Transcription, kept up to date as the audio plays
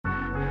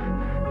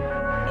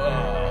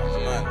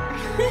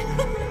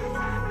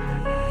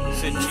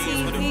Said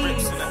jeans with the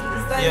rips in it.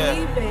 Yeah.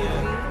 Hey.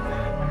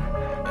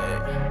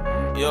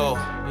 Yo.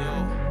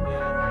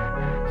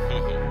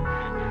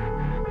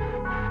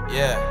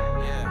 Yeah.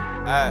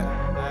 Alright.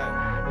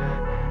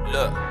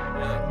 Look.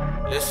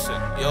 Listen.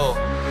 Yo.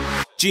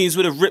 Jeans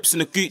with the rips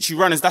and the Gucci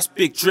runners, that's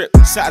big drip.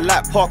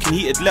 Satellite parking,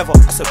 heated leather,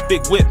 that's a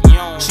big whip.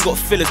 She got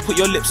fillers, put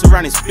your lips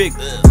around, it's big.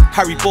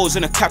 Harry Bowles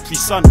in a Capri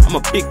Sun, I'm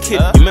a big kid.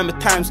 You remember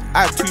times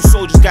I had 2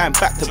 soldiers going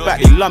back to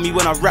back. They love me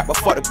when I rap, I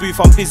fuck the booth,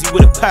 I'm busy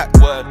with a pack.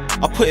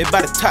 I put it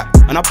by the tap,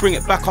 and I bring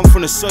it back, I'm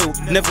from the soil.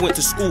 Never went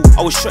to school,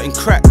 I was shotting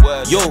crack.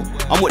 Yo,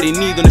 I'm what they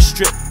need on the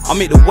strip. I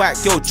make the white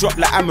girl drop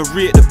like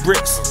Anne-Marie at the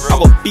bricks. I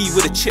got B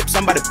with the chips,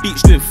 I'm by the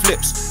beach doing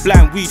flips.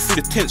 Blind weed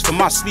through the tints for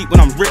my sleep when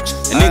I'm rich.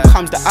 And then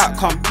comes the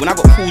outcome, when I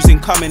got calls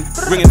incoming,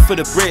 ringing for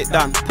the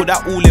breakdown. Put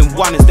that all in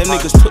one as them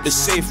niggas took the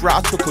safe route.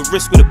 I took a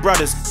risk with the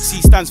brothers.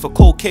 C stands for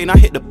cocaine, I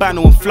hit the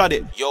banner and flood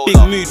it. Big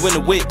mood when the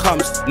weight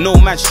comes, no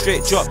man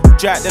straight drop.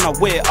 Dry it then I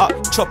weigh it up,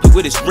 chop it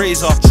with this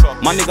razor.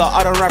 My nigga,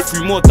 I done ran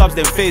through more dubs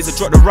than phaser.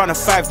 Drop the runner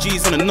 5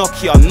 G's on a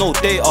Nokia, no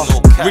data.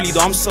 Really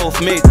though, I'm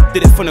self-made,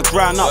 did it from the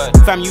ground up.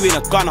 Fam, you ain't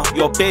a gunner,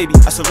 you're a baby.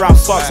 That's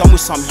around thugs, I'm with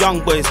some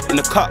young boys in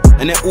the cut,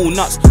 and they're all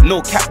nuts.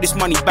 No cap, this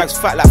money bag's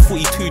fat like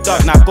 42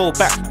 duds. Now go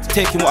back,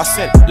 taking what I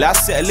said, let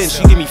her settle in,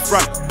 she give me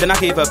front, then I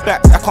gave her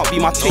back. That can't be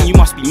my thing, you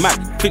must be mad.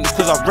 Think it's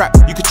cause I rap,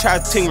 you could try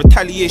to ting,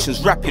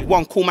 retaliation's rapid.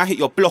 One call, man, hit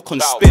your block on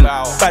spin.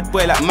 Bad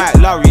boy like Mike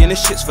Lowry, and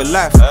this shit's for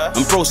life.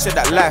 And bro said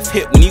that life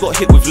hit when he got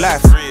hit with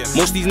life.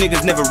 Most of these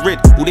niggas never read,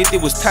 all they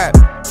did was type.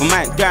 For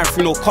man ain't going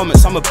through no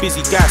comments, I'm a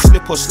busy guy.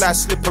 Slip or slide,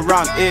 slip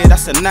around here,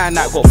 that's a 9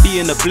 that got B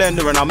in the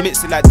blender, and I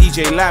mix it like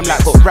DJ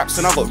Limelight. Got raps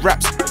and I got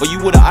raps, but you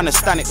wouldn't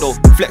understand it though.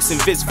 Flexing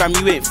vids, fam,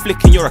 you ain't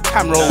flicking, you're a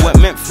camera, or weren't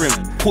meant for him.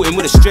 Put him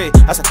with a stray,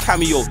 that's a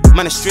cameo.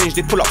 Man is strange,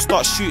 they pull up,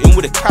 start shooting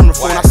with a camera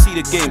phone. I see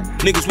the game,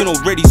 niggas win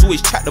already,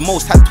 always chat the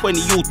most. Had 20,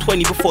 you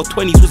 20 before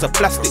 20s was a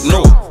plastic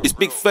note. This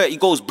big 30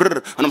 goes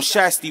brrr, and I'm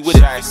shysty with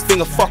it.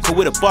 Finger fucker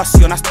with a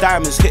bussy on, that's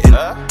diamonds hitting.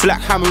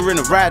 Black hammer in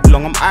a ride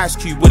long, I'm Ice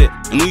Cube with it.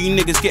 And all you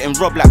niggas getting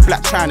robbed like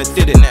Blac Chyna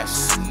did it. Yeah.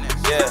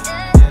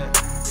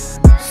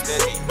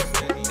 Steady.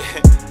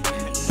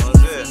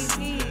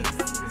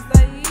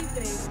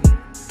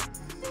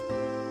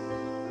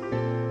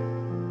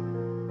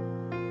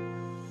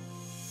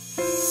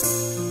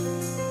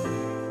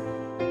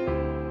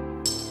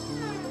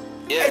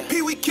 AP,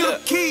 we kill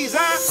keys,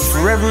 huh?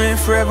 Forever and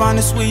forever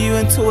honest with you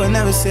until I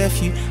never say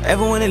if you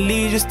ever wanna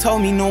leave, just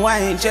told me no, I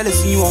ain't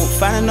jealous and you won't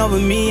find another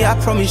me. I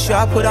promise you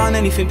I'll put on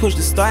anything, push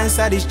the start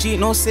inside this Jeep,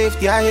 no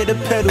safety, I hit the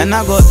pedal. And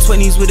I got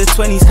 20s with the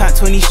 20s, count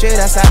 20 straight,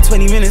 that's like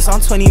 20 minutes, I'm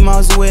 20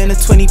 miles away in a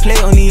 20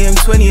 plate on the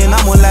M20, and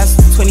I'm on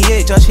last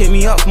 28, just hit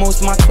me up,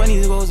 most of my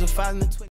 20s goes a 5 and 20.